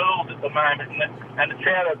deep pools at the moment, and the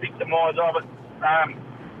trout are victimised of it.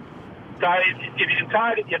 So if you can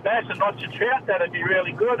target your bass and not your trout, that'd be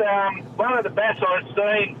really good. One of the bass I've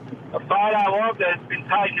seen a photo of that's been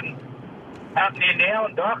taken up near now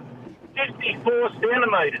and Duff, 54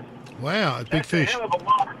 centimetres. Wow, a big fish. That's a hell of a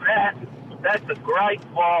wild bass. That's a great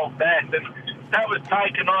wild bass, and that was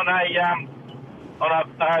taken on a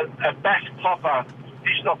bass popper,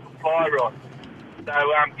 fished off a fly rod. So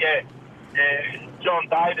John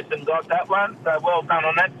Davison got that one. So well done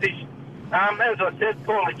on that fish. As I said,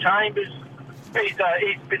 Paulie Chambers, he's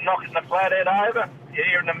been knocking the flathead over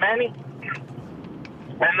here in the Manny.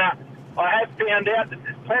 And I have found out that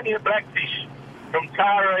there's plenty of blackfish from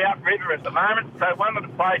Taree upriver at the moment. So one of the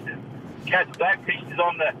places to catch blackfish is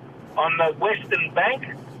on the western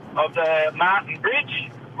bank of the Martin Bridge,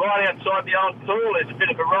 right outside the old pool. There's a bit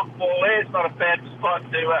of a rock wall there. It's not a bad spot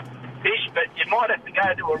to fish, but you might have to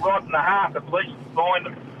go to a rod and a half at least to find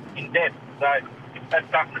them in depth. So that's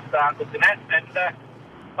something to start looking at. And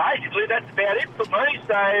basically that's about it for me.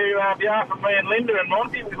 So on behalf of me and Linda and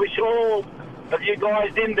Monty, we wish all of you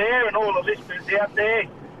guys in there and all the listeners out there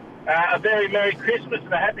a very Merry Christmas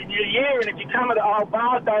and a Happy New Year. And if you come at the old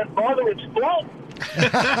bar, don't bother, it's full.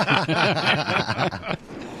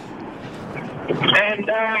 And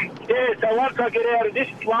so once I get out of this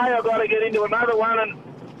play, I've got to get into another one and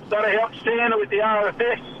got to help Santa with the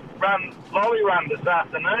RFS lolly run this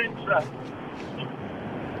afternoon. So,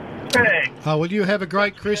 Oh, well, you have a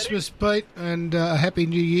great Christmas, Pete, and a Happy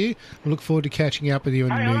New Year. I look forward to catching up with you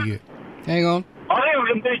in the New Year. Hang on. I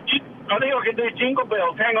think I can do Jingle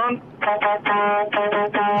Bells. Hang on.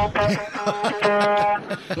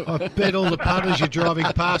 I bet all the punters you're driving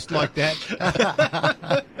past like that.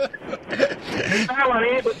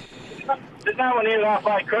 There's no one here at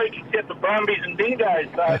Halfway Creek except the Brumbies and Dingoes.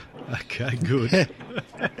 So. Okay, good.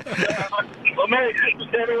 Well, Merry Christmas,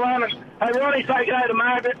 everyone. And hey, Ronnie, say go to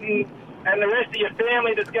Margaret and the rest of your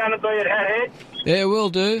family that's going to be at Hat Head. Yeah, will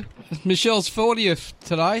do. It's Michelle's 40th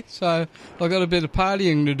today, so I've got a bit of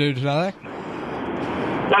partying to do today.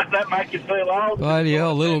 Does that make you feel old? Bloody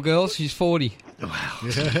hell, little girl, she's 40. Wow.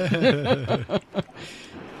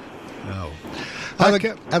 Oh.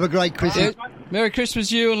 Have a great Christmas. Yeah, Merry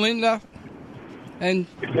Christmas, you and Linda. And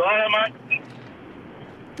right, mate.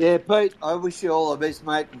 Yeah, Pete, I wish you all the best,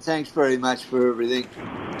 mate, and thanks very much for everything.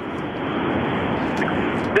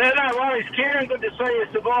 Yeah, no worries, Kieran. Good to see you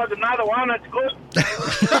survived another one. That's good.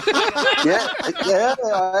 yeah,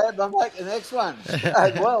 I am. I'm making the next one.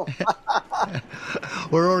 Well.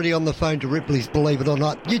 We're already on the phone to Ripley's, believe it or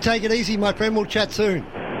not. You take it easy, my friend. We'll chat soon.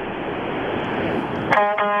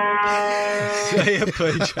 See you,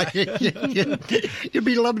 PJ. You'd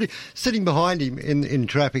be lovely sitting behind him in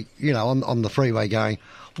traffic, on the freeway going,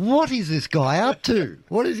 what is this guy up to?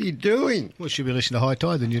 What is he doing? Well, should be listening to High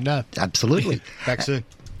Tide, then you know. Absolutely. Back soon.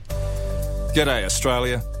 G'day,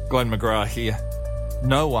 Australia. Glenn McGrath here.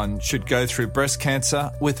 No one should go through breast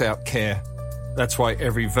cancer without care. That's why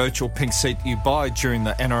every virtual pink seat you buy during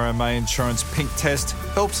the NRMA Insurance Pink Test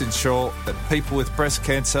helps ensure that people with breast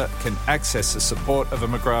cancer can access the support of a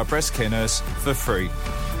McGrath breast care nurse for free.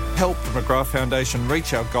 Help the McGrath Foundation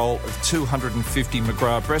reach our goal of 250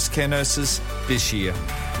 McGrath breast care nurses this year.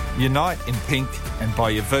 Unite in pink and buy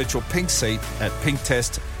your virtual pink seat at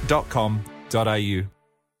pinktest.com.au.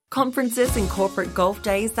 Conferences and corporate golf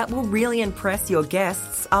days that will really impress your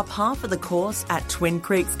guests are par for the course at Twin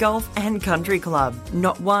Creeks Golf and Country Club.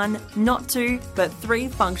 Not one, not two, but 3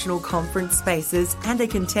 functional conference spaces and a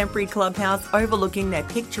contemporary clubhouse overlooking their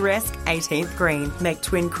picturesque 18th green make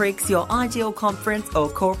Twin Creeks your ideal conference or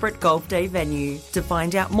corporate golf day venue. To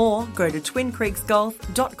find out more, go to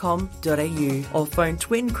twincreeksgolf.com.au or phone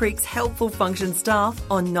Twin Creeks Helpful Function staff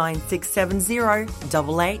on 9670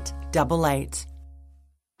 8888.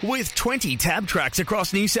 With 20 tab tracks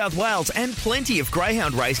across New South Wales and plenty of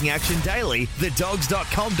greyhound racing action daily,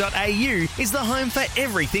 thedogs.com.au is the home for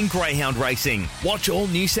everything greyhound racing. Watch all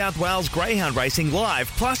New South Wales greyhound racing live,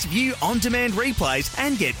 plus view on-demand replays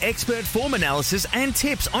and get expert form analysis and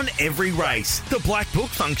tips on every race. The Black Book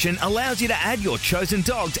function allows you to add your chosen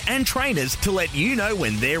dogs and trainers to let you know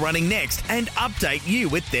when they're running next and update you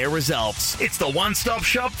with their results. It's the one-stop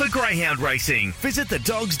shop for greyhound racing. Visit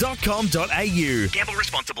thedogs.com.au. Gamble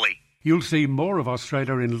responsibly. You'll see more of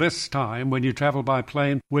Australia in less time when you travel by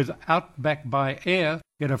plane with Outback by Air.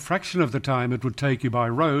 In a fraction of the time it would take you by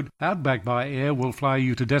road, Outback by Air will fly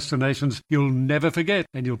you to destinations you'll never forget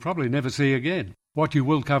and you'll probably never see again. What you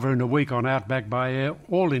will cover in a week on Outback by Air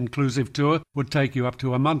all-inclusive tour would take you up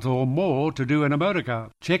to a month or more to do in a motorcar.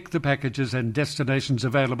 Check the packages and destinations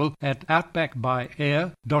available at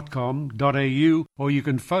outbackbyair.com.au or you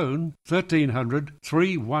can phone 1300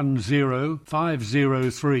 310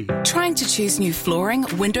 503. Trying to choose new flooring,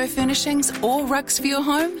 window furnishings or rugs for your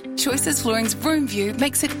home? Choices Flooring's Room View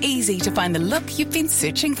makes it easy to find the look you've been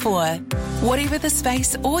searching for. Whatever the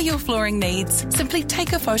space or your flooring needs, simply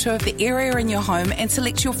take a photo of the area in your home and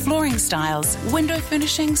select your flooring styles, window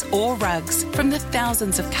furnishings or rugs from the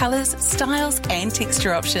thousands of colours, styles and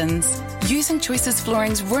texture options. Using Choices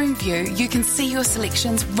Flooring's Room View, you can see your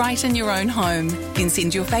selections right in your own home. Then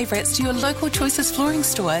send your favourites to your local Choices Flooring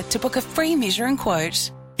store to book a free measure and quote.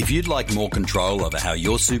 If you'd like more control over how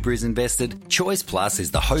your super is invested, Choice Plus is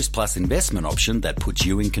the Host Plus investment option that puts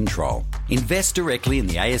you in control. Invest directly in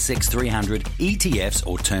the ASX 300, ETFs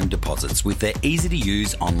or term deposits with their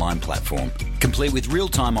easy-to-use online platform, complete with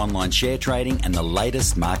real-time online share trading and the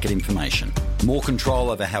latest market information. More control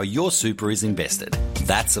over how your super is invested.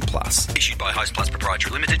 That's a plus. Issued by Host Plus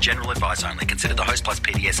Proprietary Limited, general advice only. Consider the Host Plus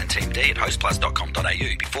PDS and TMD at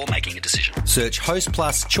hostplus.com.au before making a decision. Search Host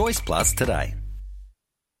Plus Choice Plus today.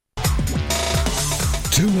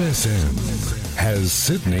 2SM has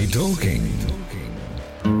Sydney talking.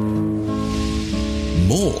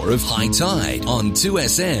 More of High Tide on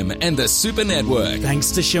 2SM and the Super Network.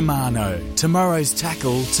 Thanks to Shimano. Tomorrow's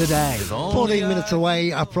tackle today. 14 minutes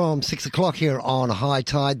away from 6 o'clock here on High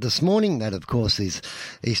Tide this morning. That, of course, is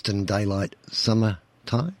Eastern Daylight Summer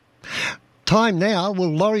time. Time now. Well,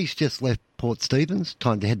 Laurie's just left Port Stephens.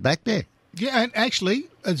 Time to head back there. Yeah, and actually,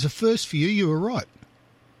 as a first for you, you were right.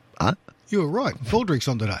 Huh? You were right. Baldrick's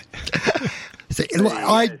on today.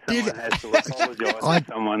 I did. Has to apologise to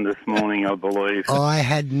someone this morning, I believe. I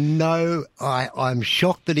had no. I'm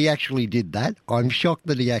shocked that he actually did that. No,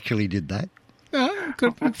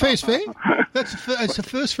 fair's fair. That's a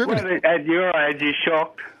first for everybody. Well, at your age, you're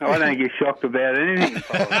shocked. I don't get shocked about anything.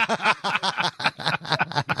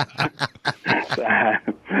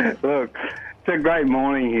 Look. It's a great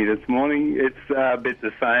morning here this morning. It's a bit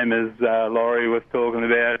the same as Laurie was talking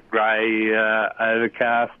about, grey,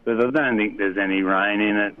 overcast, but I don't think there's any rain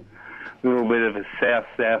in it. A little bit of a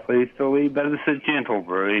south-southeasterly, but it's a gentle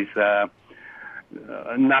breeze.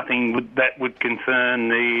 Nothing that would concern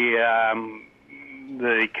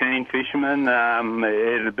the keen fishermen.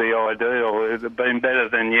 It'd be ideal. It'd have been better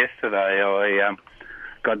than yesterday. I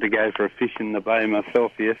got to go for a fish in the bay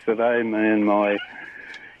myself yesterday, me and my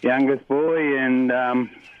youngest boy, and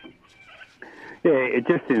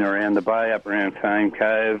just in around the bay, up around Fame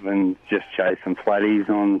Cove, and just chasing flatties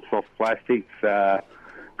on soft plastics. Got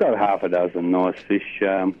half a dozen nice fish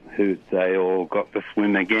who they all got to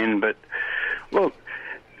swim again. But look,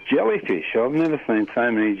 jellyfish. I've never seen so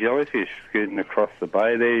many jellyfish scooting across the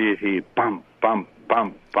bay there. You hear bump, bump,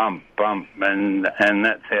 bump, bump, bump, and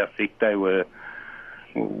that's how thick they were.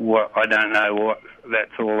 I don't know what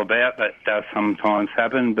that's all about. That does sometimes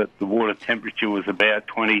happen, but the water temperature was about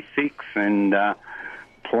 26 and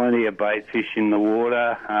plenty of bait fish in the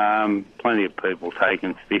water, plenty of people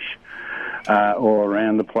taking fish all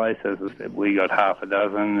around the place. As I said, we got half a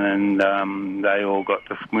dozen and they all got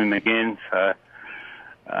to swim again. So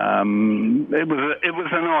it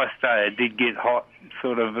was a nice day. It did get hot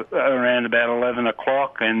sort of around about 11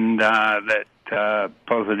 o'clock and that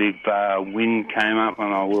positive wind came up,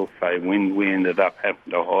 and I will say we ended up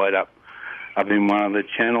having to hide up in one of the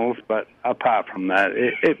channels, but apart from that,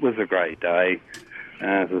 it was a great day.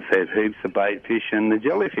 As I said, heaps of bait fish and the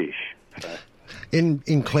jellyfish. So.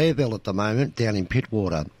 In Clareville at the moment, down in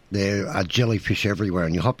Pittwater, there are jellyfish everywhere,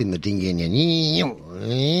 and you hop in the dinghy and it's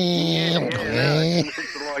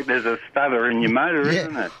like there's a stutter in your motor,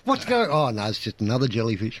 isn't it? What's going on? Oh, no, it's just another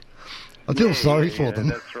jellyfish. I feel sorry for them.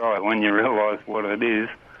 That's right, when you realise what it is.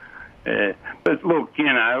 But look,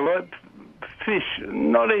 fish,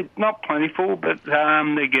 not plentiful, but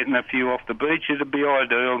they're getting a few off the beach. It'd be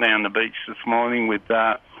ideal down the beach this morning with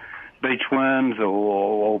beach worms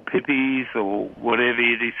or pippies or whatever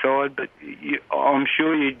you decide. But I'm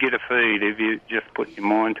sure you'd get a feed if you just put your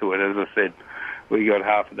mind to it. As I said, we got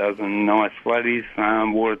half a dozen nice flatties,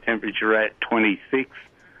 water temperature at 26,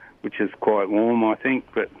 which is quite warm, I think,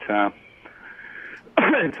 but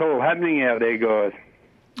it's all happening out there, guys.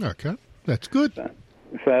 Okay, that's good.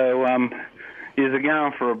 So, you're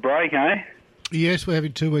going for a break, eh? Yes, we're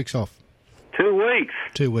having 2 weeks off. 2 weeks?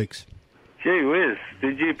 2 weeks. Gee whiz,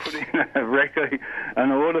 did you put in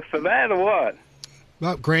an order for that or what?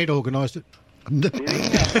 Well, Grant organised it. Did he?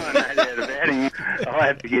 Oh, no doubt about him. I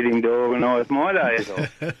have to get him to organise my days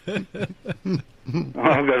off. I've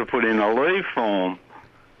got to put in a leave form.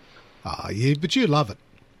 Oh, yeah, but you love it.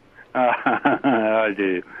 I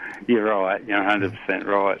do. You're right. You're 100%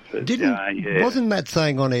 right. But, Wasn't Matt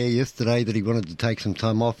saying on air yesterday that he wanted to take some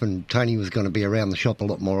time off and Tony was going to be around the shop a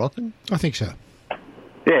lot more often? I think so.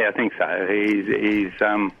 Yeah, I think so. He's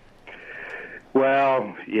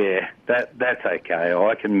well, yeah, that's okay.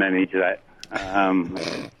 I can manage that.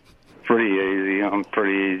 Pretty easy. I'm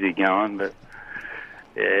pretty easy going, but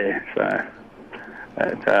yeah, so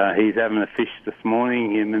he's having a fish this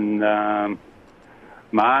morning. Him and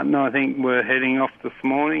Martin, I think, were heading off this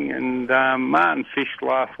morning, and Martin fished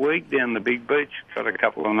last week down the big beach, got a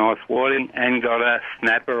couple of nice whiting, and got a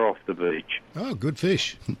snapper off the beach. Oh, good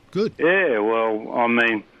fish. Good. Yeah, well, I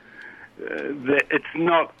mean, it's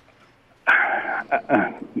not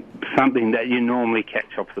something that you normally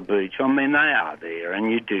catch off the beach. I mean, they are there,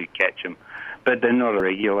 and you do catch them, but they're not a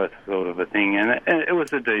regular sort of a thing, and it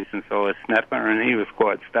was a decent-sized snapper, and he was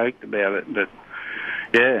quite stoked about it, but,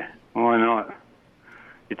 yeah, why not?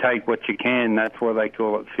 You take what you can. That's why they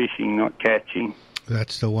call it fishing, not catching.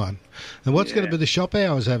 That's the one. And what's going to be the shop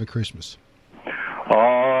hours over Christmas?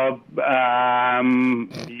 Oh,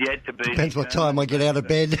 yet to be. Depends what time I get out of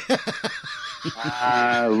bed.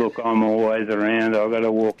 Look, I'm always around. I've got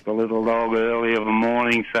to walk the little dog early of the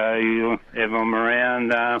morning, so if I'm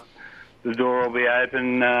around, the door will be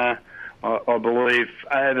open. I believe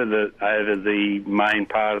over the main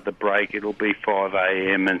part of the break, it'll be 5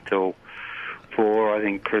 a.m. until 4. I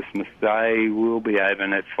think Christmas Day will be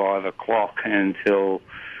open at 5 o'clock until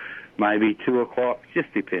maybe 2 o'clock.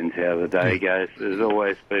 Just depends how the day goes. There's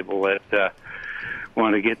always people that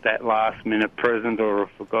want to get that last minute present or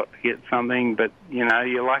have forgot to get something. But, you know,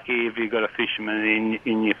 you're lucky if you've got a fisherman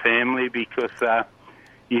in your family because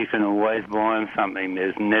you can always buy them something.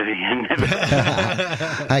 There's never.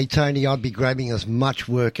 Hey, Tony, I'd be grabbing as much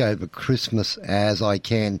work over Christmas as I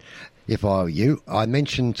can if I were you. I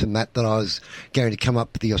mentioned to Matt that I was going to come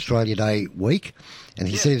up for the Australia Day week, and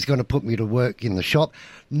he said he was going to put me to work in the shop.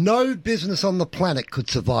 No business on the planet could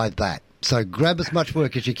survive that. So grab as much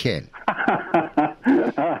work as you can.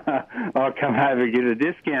 I'll come over and get a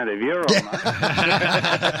discount if you're on,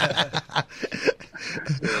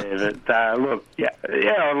 mate. Look,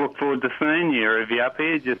 I look forward to seeing you. If you're up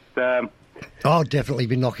here, just... I'll definitely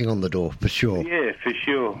be knocking on the door, for sure. Yeah, for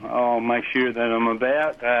sure. I'll make sure that I'm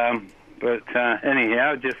about. But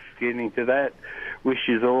anyhow, just getting to that, wish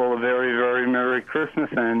you all a very, very Merry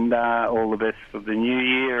Christmas and all the best for the new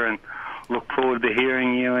year, and look forward to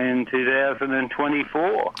hearing you in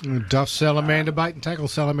 2024. Duff, Salamander Bait and Tackle,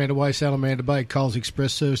 Salamander Way, Salamander Bay, Coles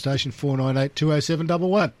Express Service Station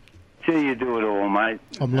 498-20711. Gee, you do it all, mate.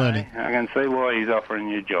 I'm learning. I can see why he's offering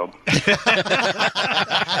you a job. He's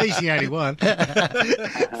the only one.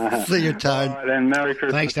 See you, Tone. All right, and Merry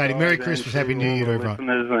Christmas. Thanks, Tony. Merry Christmas. Happy New Year to everyone.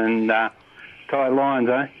 And tight lines,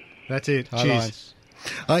 eh? That's it. Tight Cheers.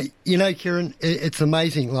 lines. You know, Kieran, it's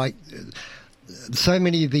amazing. Like, so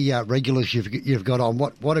many of the regulars you've got on.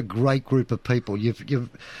 What a great group of people. You've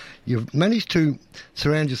managed to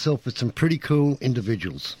surround yourself with some pretty cool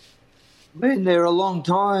individuals. Been there a long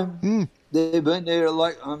time. They've been there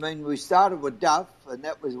we started with Duff, and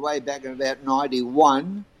that was way back in about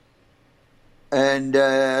 91. And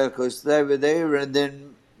because they were there, and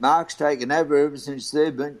then Mark's taken over ever since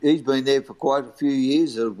he's been there for quite a few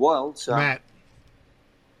years as well. So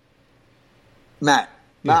Mark. Yeah.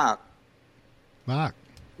 Mark.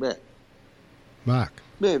 Yeah. Mark.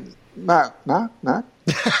 Yeah. Mark.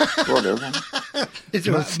 Whatever.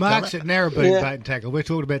 Mark's at Narrabeen Bait and Tackle. We're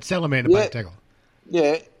talking about Salamander Bait and Tackle.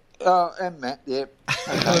 Yeah. Oh, and Matt, yeah.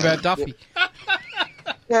 What about Duffy?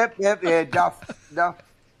 Yep, yeah, Duff,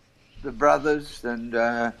 the brothers, and,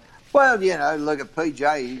 look at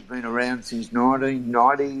PJ, he's been around since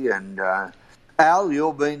 1990, and Al,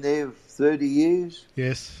 you've been there 30 years.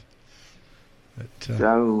 Yes.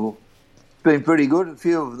 So, it's been pretty good. A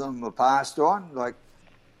few of them were passed on, like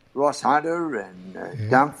Ross Hunter and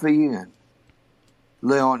Dumphy and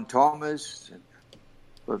Leon Thomas,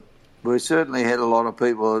 but we certainly had a lot of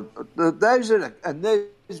people. There's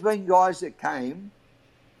been guys that came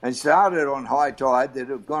and started on high tide that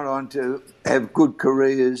have gone on to have good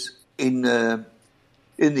careers in the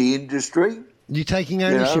industry. You taking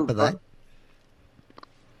ownership of that?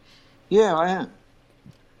 Yeah, I am.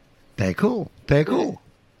 They're cool. Yeah.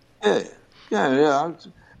 I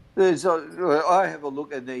have a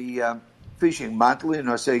look at the Fishing Monthly, and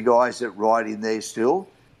I see guys that write in there still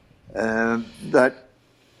that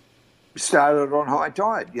started on high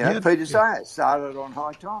tide. Peter Sayers started on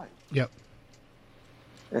high tide. Yep.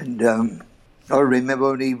 And I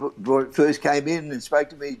remember when he first came in and spoke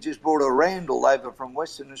to me, he just brought a Randall over from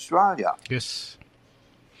Western Australia. Yes.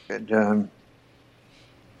 And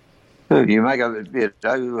you make up a bit,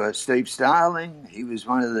 Steve Starling, he was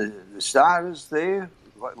one of the starters there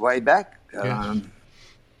way back.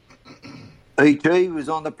 E.T. was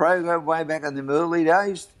on the program way back in the early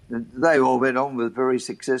days. They all went on with very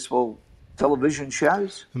successful television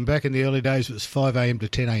shows. And back in the early days, it was 5 a.m. to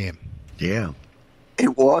 10 a.m. Yeah.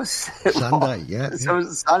 It was. Sunday, yeah. So it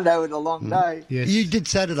was Sunday with a long day. Yes. You did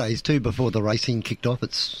Saturdays too before the racing kicked off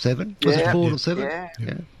at 7? Was it 4 to 7?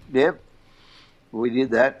 Yeah. Yep. We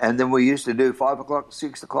did that. And then we used to do 5 o'clock,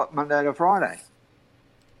 6 o'clock, Monday to Friday.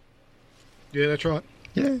 Yeah, that's right.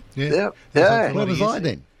 Yeah. Yep. Where was I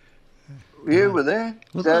then? You were there.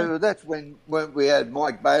 So that's when we had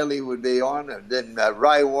Mike Bailey would be on, and then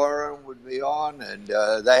Ray Warren would be on, and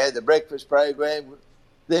they had the breakfast program.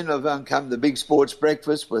 Then come the big sports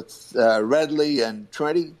breakfast with Radley and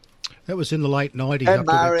Trenty. That was in the late 90s, and up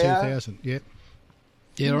to Mario. about 2000. Yeah.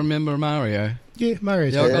 Yeah, I remember Mario. Yeah,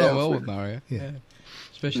 Mario's I got on well with Mario. Yeah.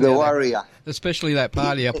 Especially the Warrior. Especially that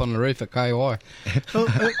party up on the roof at KY.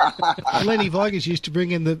 Lenny Vigers used to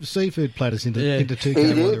bring in the seafood platters into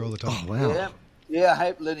 2K Wonder all the time. Oh, wow. Yeah, I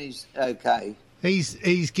hope Lenny's okay. He's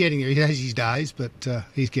getting there. He has his days, but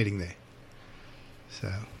he's getting there.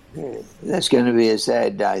 So that's going to be a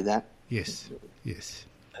sad day, that. Yes.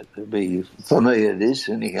 It'll be, for me it is,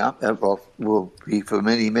 anyhow. Will be for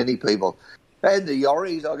many, many people. And the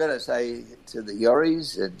Yorries, I've got to say to the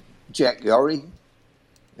Yorries and Jack Yorrie,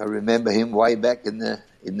 I remember him way back in the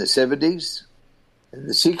 70s, in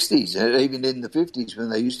the 60s, and even in the 50s when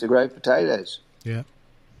they used to grow potatoes. Yeah.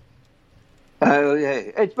 Oh,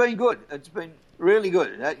 yeah. It's been good. It's been really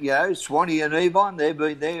good. Swanee and Yvonne, they've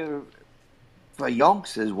been there for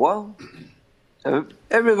yonks as well. So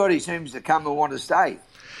everybody seems to come and want to stay.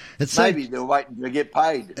 Maybe they're waiting to get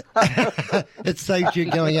paid. It saves you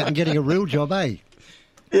going out and getting a real job, eh?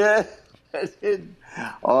 Yeah.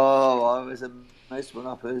 Oh, I was a mess when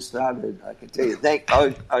I first started, I can tell you.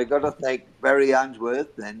 I got to thank Barry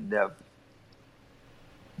Unsworth and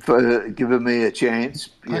for giving me a chance.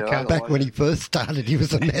 Back when he first started, he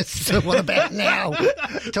was a mess. So what about now?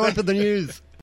 Time for the news.